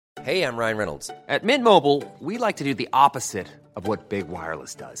Hey, I'm Ryan Reynolds. At Mint Mobile, we like to do the opposite of what Big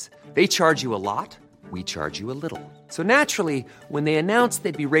Wireless does. They charge you a lot, we charge you a little. So naturally, when they announced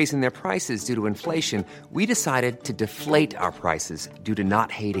they'd be raising their prices due to inflation, we decided to deflate our prices due to not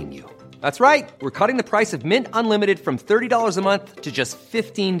hating you. That's right. We're cutting the price of Mint Unlimited from $30 a month to just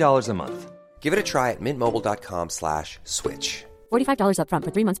 $15 a month. Give it a try at mintmobile.com/switch. $45 up front for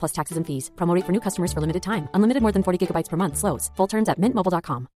 3 months plus taxes and fees. Promo rate for new customers for limited time. Unlimited more than 40 gigabytes per month. Slows full terms at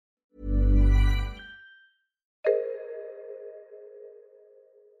mintmobile.com.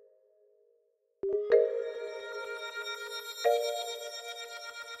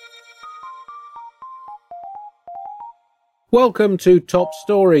 Welcome to Top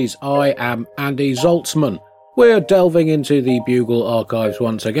Stories. I am Andy Zaltzman. We're delving into the Bugle archives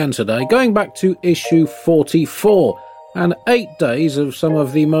once again today, going back to issue 44, and 8 days of some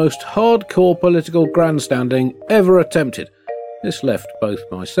of the most hardcore political grandstanding ever attempted. This left both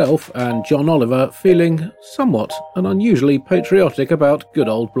myself and John Oliver feeling somewhat and unusually patriotic about good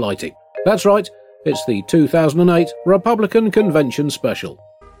old Blighty. That's right, it's the 2008 Republican Convention Special.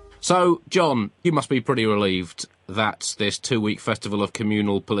 So, John, you must be pretty relieved that this 2-week festival of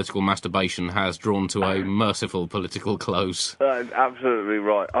communal political masturbation has drawn to a merciful political close. That's absolutely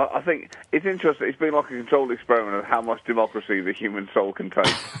right. I think it's interesting. It's been like a controlled experiment of how much democracy the human soul can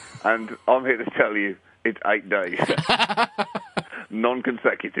take. And I'm here to tell you, it's 8 days.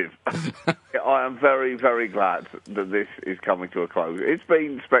 Non-consecutive. I am very, very glad that this is coming to a close. It's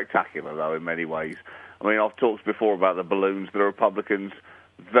been spectacular, though, in many ways. I mean, I've talked before about the balloons. The Republicans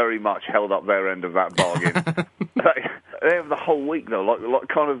very much held up their end of that bargain. They have the whole week, though, like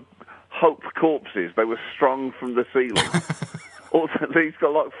kind of hope corpses. They were strung from the ceiling. Also, these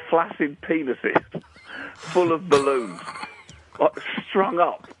got like flaccid penises full of balloons, like strung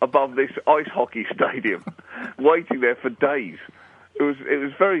up above this ice hockey stadium, waiting there for days. It was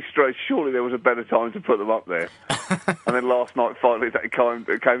very strange. Surely there was a better time to put them up there. And then last night, finally, it came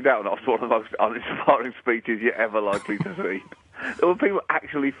down. That was one of the most uninspiring speeches you're ever likely to see. There were people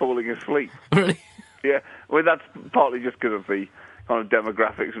actually falling asleep. Really? Yeah. I mean, that's partly just because of the kind of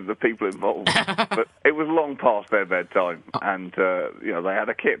demographics of the people involved. But it was long past their bedtime, and they had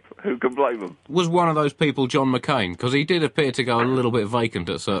a kip. Who can blame them? Was one of those people John McCain? Because he did appear to go a little bit vacant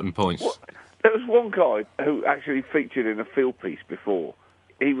at certain points. What? There was one guy who actually featured in a field piece before.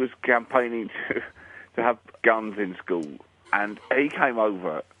 He was campaigning to have guns in school, and he came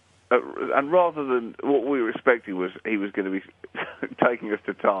over, and rather than what we were expecting was he was going to be taking us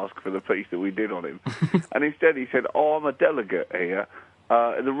to task for the piece that we did on him, and instead he said, I'm a delegate here,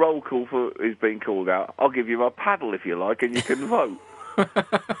 the roll call is being called out, I'll give you my paddle if you like, and you can vote.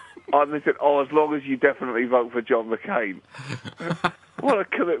 And they said, as long as you definitely vote for John McCain. What a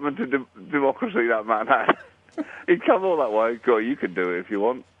commitment to democracy that man had. He'd come all that way. God, you can do it if you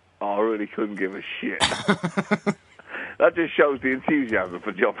want. I really couldn't give a shit. That just shows the enthusiasm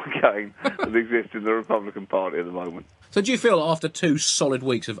for John McCain that exists in the Republican Party at the moment. So do you feel after 2 solid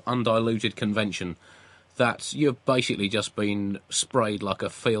weeks of undiluted convention that you've basically just been sprayed like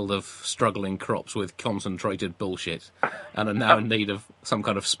a field of struggling crops with concentrated bullshit and are now in need of some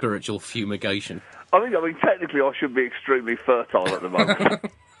kind of spiritual fumigation? I mean, technically I should be extremely fertile at the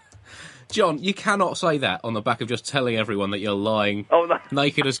moment. John, you cannot say that on the back of just telling everyone that you're lying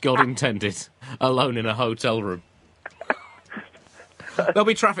naked as God intended, alone in a hotel room. There'll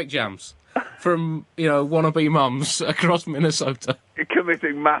be traffic jams from, wannabe mums across Minnesota. You're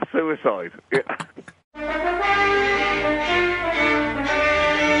committing mass suicide. Yeah.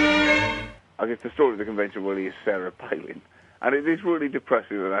 I guess the story of the convention really is Sarah Palin. And it is really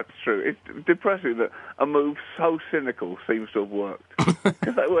depressing that that's true. It's depressing that a move so cynical seems to have worked.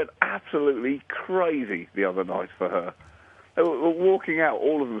 Because they went absolutely crazy the other night for her. They were walking out,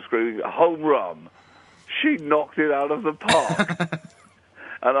 all of them screaming, home run. She knocked it out of the park.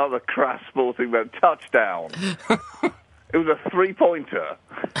 Another crass sporting event, touchdown. It was a 3-pointer.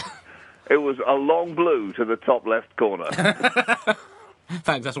 It was a long blue to the top left corner.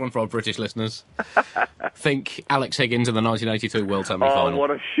 Thanks, that's one for our British listeners. Think Alex Higgins in the 1982 World Semi-Final. Oh,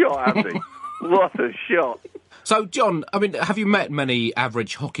 what a shot, Andy. What a shot. So, John, have you met many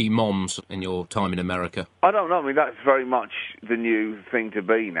average hockey moms in your time in America? I don't know. I mean, that's very much the new thing to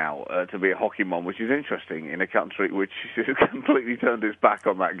be now, to be a hockey mom, which is interesting in a country which has completely turned its back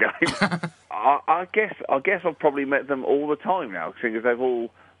on that game. I guess I've probably met them all the time now, seeing as they've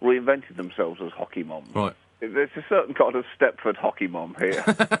all reinvented themselves as hockey moms. Right. There's a certain kind of Stepford hockey mom here.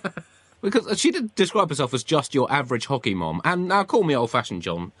 Because she did describe herself as just your average hockey mom. And now, call me old-fashioned,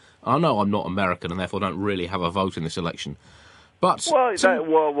 John. I know I'm not American and therefore don't really have a vote in this election. But...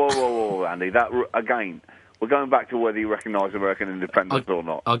 Whoa, Andy, that, again, We're going back to whether you recognise American independence or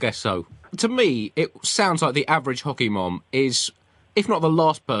not. I guess so. To me, it sounds like the average hockey mom is, if not the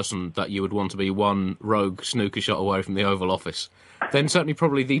last person that you would want to be one rogue snooker shot away from the Oval Office, then certainly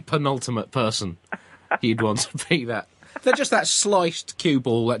probably the penultimate person you'd want to be that. They're just that sliced cue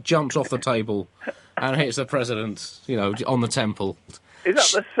ball that jumps off the table and hits the president, on the temple. Is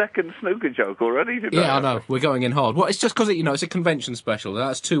that the second snooker joke already today? Yeah, I know. We're going in hard. Well, it's just because it's a convention special.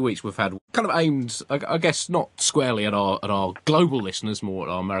 That's 2 weeks we've had, kind of aimed, I guess, not squarely at our global listeners, more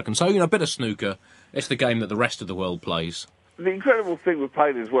at our Americans. So, a bit of snooker. It's the game that the rest of the world plays. The incredible thing with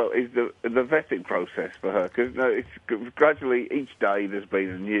Palin as well is the vetting process for her, because it's gradually each day there's been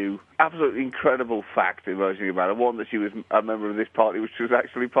a new, absolutely incredible fact emerging about her. One, that she was a member of this party, which was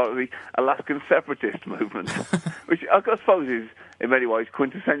actually part of the Alaskan separatist movement, which I suppose is in many ways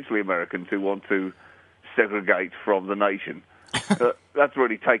quintessentially American to want to segregate from the nation. That's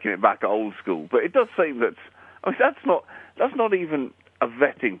really taking it back to old school. But it does seem that that's not even a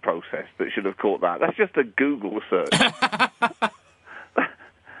vetting process that should have caught that. That's just a Google search.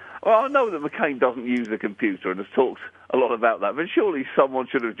 Well, I know that McCain doesn't use a computer and has talked a lot about that, but surely someone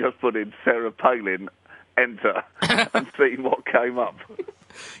should have just put in Sarah Palin, enter, and seen what came up.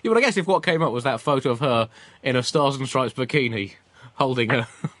 Yeah, but I guess if what came up was that photo of her in a Stars and Stripes bikini holding a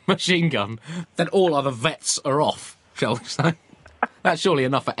machine gun, then all other vets are off, shall we say. That's surely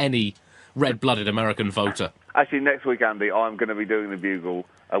enough for any red-blooded American voter. Actually, next week, Andy, I'm going to be doing the Bugle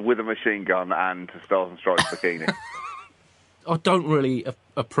with a machine gun and a Stars and Stripes bikini. I don't really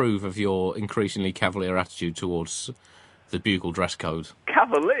approve of your increasingly cavalier attitude towards the Bugle dress code.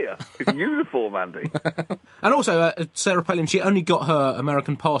 Cavalier? It's uniform, Andy. And also, Sarah Palin, she only got her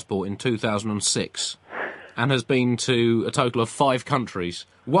American passport in 2006 and has been to a total of 5 countries,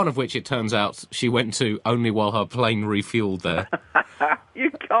 one of which, it turns out, she went to only while her plane refuelled there.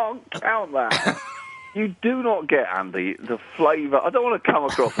 You can't count that. You do not get, Andy, the flavour. I don't want to come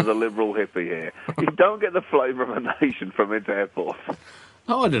across as a liberal hippie here. You don't get the flavour of a nation from its airports.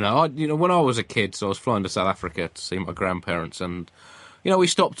 Oh, I don't know. When I was a kid, so I was flying to South Africa to see my grandparents, and we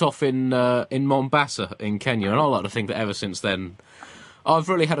stopped off in Mombasa in Kenya, and I like to think that ever since then, I've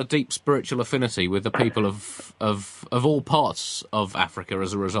really had a deep spiritual affinity with the people of all parts of Africa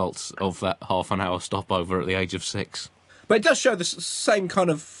as a result of that half-an-hour stopover at the age of 6. But it does show the same kind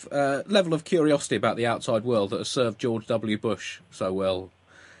of level of curiosity about the outside world that has served George W. Bush so well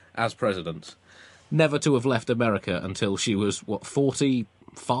as president. Never to have left America until she was,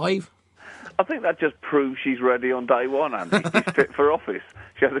 45? I think that just proves she's ready on day one, Andy. She's fit for office.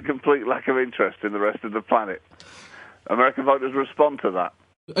 She has a complete lack of interest in the rest of the planet. American voters respond to that.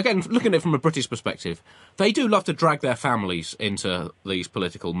 Again, looking at it from a British perspective, they do love to drag their families into these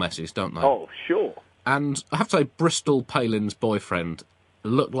political messes, don't they? Oh, sure. And I have to say, Bristol Palin's boyfriend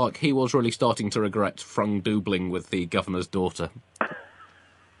looked like he was really starting to regret frung-doobling with the governor's daughter.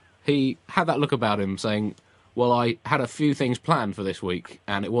 He had that look about him saying, well, I had a few things planned for this week,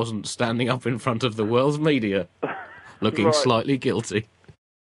 and it wasn't standing up in front of the world's media, looking Right. slightly guilty.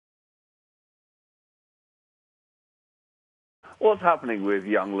 What's happening with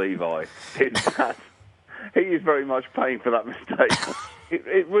young Levi is that he is very much paying for that mistake.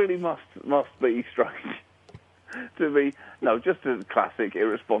 It really must be strange to be, just a classic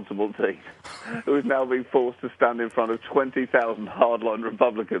irresponsible teen who is now being forced to stand in front of 20,000 hardline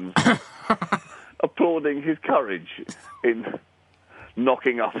Republicans applauding his courage in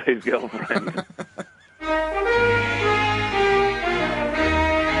knocking up his girlfriend.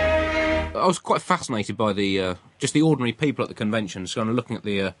 I was quite fascinated by just the ordinary people at the conventions, kind of looking at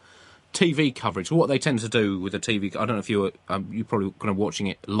the TV coverage. What they tend to do with the TV, I don't know if you probably kind of watching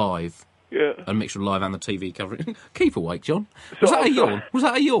it live. Yeah. A mixture of live and the TV coverage. Keep awake, John. Was that a yawn? Was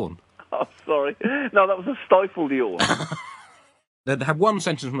that a yawn? I'm sorry. No, that was a stifled yawn. They'd have one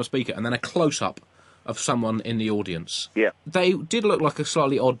sentence from a speaker and then a close-up of someone in the audience. Yeah. They did look like a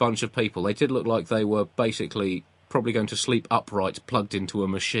slightly odd bunch of people. They did look like they were basically probably going to sleep upright, plugged into a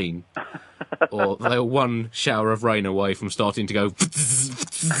machine. Or they were one shower of rain away from starting to go...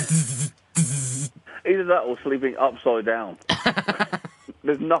 Either that or sleeping upside down.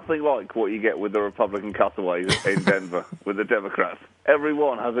 There's nothing like what you get with the Republican cutaways in Denver with the Democrats.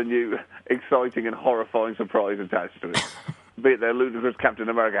 Everyone has a new, exciting and horrifying surprise attached to it. Be it their ludicrous Captain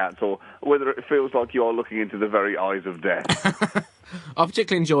America hats or whether it feels like you are looking into the very eyes of death. I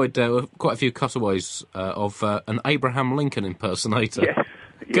particularly enjoyed quite a few cutaways of an Abraham Lincoln impersonator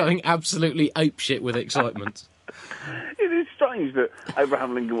Yes. going absolutely apeshit with excitement. It is strange that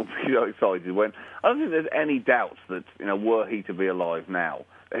Abraham Lincoln would be so excited when I don't think there's any doubt that, were he to be alive now,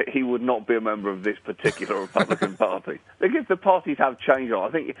 he would not be a member of this particular Republican Party. I guess the parties have changed. I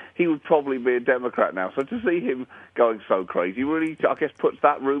think he would probably be a Democrat now. So to see him going so crazy really, I guess, puts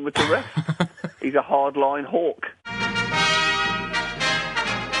that rumour to rest. He's a hardline hawk.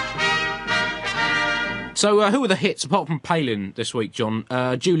 So who were the hits, apart from Palin this week, John?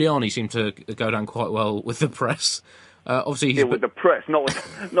 Giuliani seemed to go down quite well with the press. Obviously, he's with the press, not with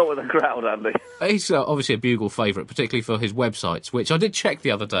the crowd, Andy. He's obviously a Bugle favourite, particularly for his websites, which I did check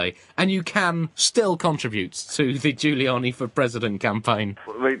the other day, and you can still contribute to the Giuliani for President campaign.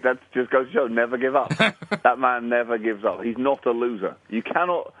 I mean, that just goes to show, never give up. That man never gives up. He's not a loser. You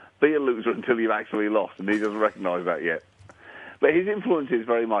cannot be a loser until you've actually lost, and he doesn't recognise that yet. But his influence is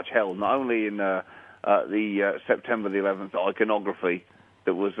very much held, not only in the September the 11th iconography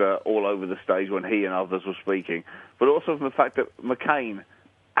that was all over the stage when he and others were speaking, but also from the fact that McCain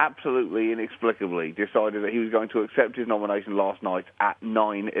absolutely inexplicably decided that he was going to accept his nomination last night at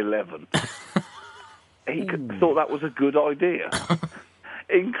 9:11. He thought that was a good idea.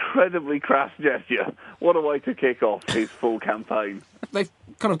 Incredibly crass gesture. What a way to kick off his full campaign. They've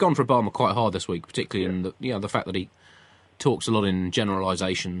kind of gone for Obama quite hard this week, particularly in the fact that he talks a lot in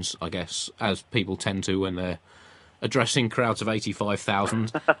generalisations, I guess, as people tend to when they're addressing crowds of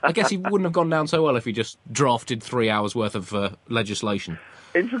 85,000. I guess he wouldn't have gone down so well if he just drafted 3 hours' worth of legislation.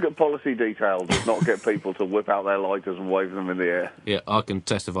 Intricate policy detail does not get people to whip out their lighters and wave them in the air. Yeah, I can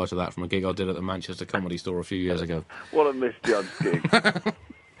testify to that from a gig I did at the Manchester Comedy Store a few years ago. What a misjudged gig.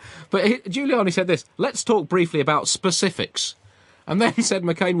 But Giuliani said this: let's talk briefly about specifics. And then said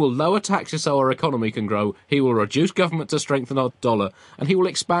McCain will lower taxes so our economy can grow, he will reduce government to strengthen our dollar, and he will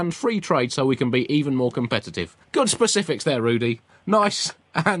expand free trade so we can be even more competitive. Good specifics there, Rudy. Nice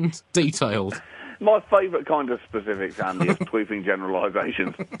and detailed. My favourite kind of specifics, Andy, is tweeting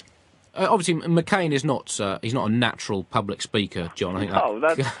generalisations. Obviously, McCain is not he's not a natural public speaker, John. I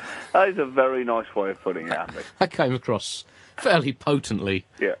think that is a very nice way of putting it, Andy. That came across fairly potently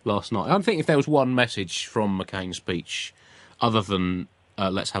last night. I think if there was one message from McCain's speech other than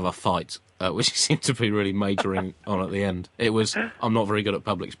let's have a fight, which he seemed to be really majoring on at the end, it was, I'm not very good at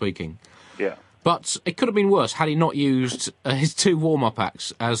public speaking. Yeah. But it could have been worse had he not used his two warm-up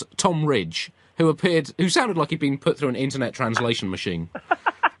acts as Tom Ridge, who sounded like he'd been put through an internet translation machine.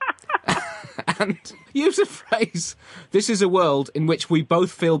 And used the phrase, "This is a world in which we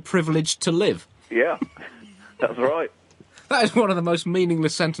both feel privileged to live." Yeah, that's right. That is one of the most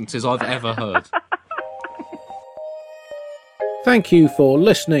meaningless sentences I've ever heard. Thank you for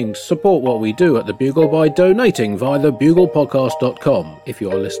listening. Support what we do at The Bugle by donating via thebuglepodcast.com. If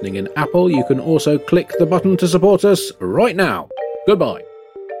you're listening in Apple, you can also click the button to support us right now. Goodbye.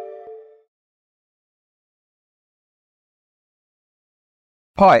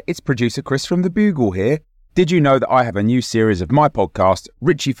 Hi, it's producer Chris from The Bugle here. Did you know that I have a new series of my podcast,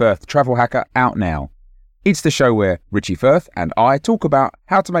 Richie Firth Travel Hacker, out now? It's the show where Richie Firth and I talk about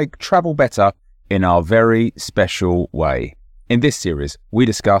how to make travel better in our very special way. In this series, we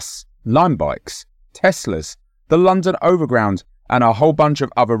discuss Lime bikes, Teslas, the London Overground, and a whole bunch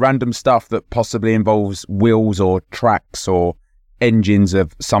of other random stuff that possibly involves wheels or tracks or engines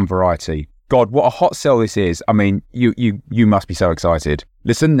of some variety. God, what a hot sell this is. I mean, you must be so excited.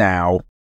 Listen now.